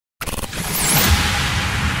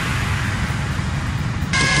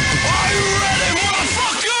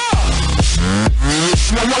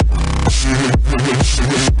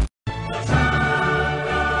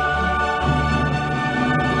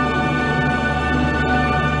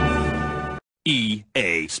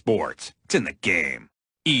EA Sports. It's in the game.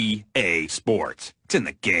 EA Sports. It's in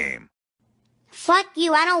the game. Fuck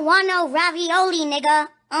you, I don't want no ravioli, nigga.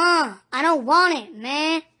 I don't want it,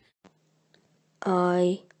 man.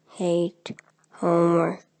 I hate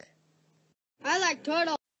homework. I like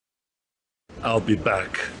turtle. I'll be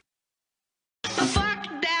back. Fuck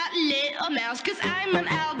that little mouse, 'cause I'm an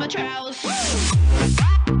albatross.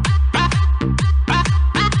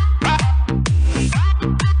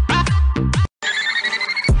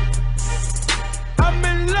 I'm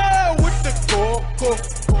in love with the coco.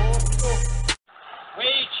 We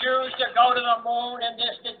choose to go to the moon in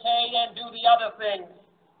this decade and do the other things.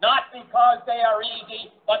 Not because they are easy,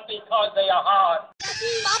 but because they are hard.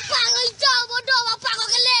 Bapak ngejauh, bodoh. Bapak kau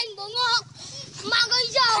keleng, bongok. Mak kau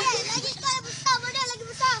hijau. Lagi sekali besar, bodoh. Lagi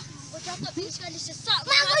besar. Kau cakap lagi sekali sesak.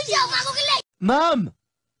 Mak kau hijau, mak kau keleng. Mom!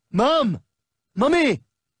 Mom! Mommy!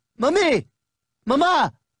 Mommy! Mama!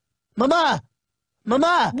 Mama!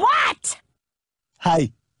 Mama! What? Hi.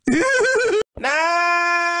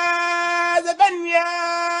 Nah, the banya,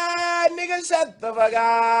 nigga, shut the fuck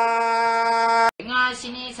up. Dengar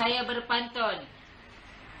sini saya berpantun.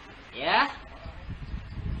 Ya?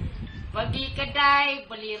 Pergi kedai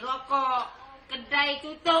beli rokok, kedai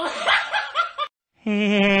tutup.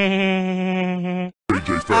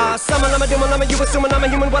 Summon, I'm a demon, you assuming I'm a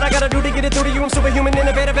human. What I gotta do to get it through to you? I'm superhuman,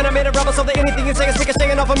 innovative, and I made a rubber so that anything you say is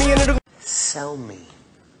singing off of me. And Sell me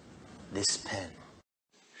this pen.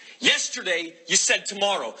 Yesterday, you said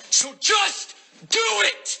tomorrow. So just do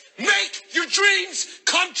it! Make your dreams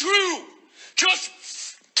come true! Just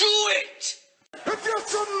do it! if you're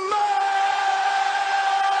somebody,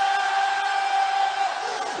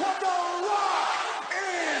 what the rock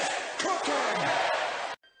is cooking.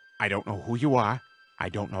 I don't know who you are. I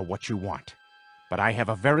don't know what you want. But I have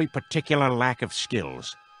a very particular lack of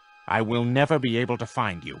skills. I will never be able to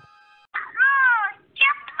find you.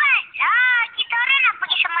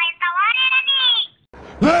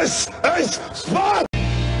 This is fun!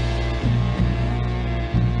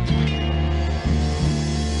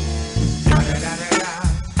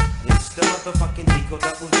 It's the motherfucking Dico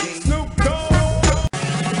Double G. Snoop Dogg!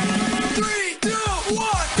 3, 2,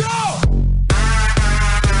 1, go!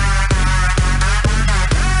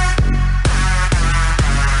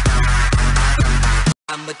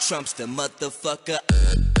 I'm a Trumpster, motherfucker.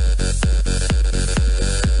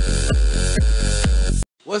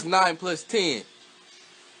 What's 9 plus 10?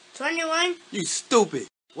 21. You stupid.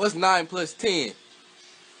 What's 9 plus 10?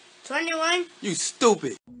 21. You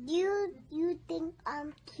stupid. You think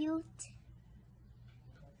I'm cute?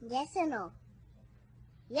 Yes or no?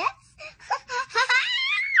 Yes?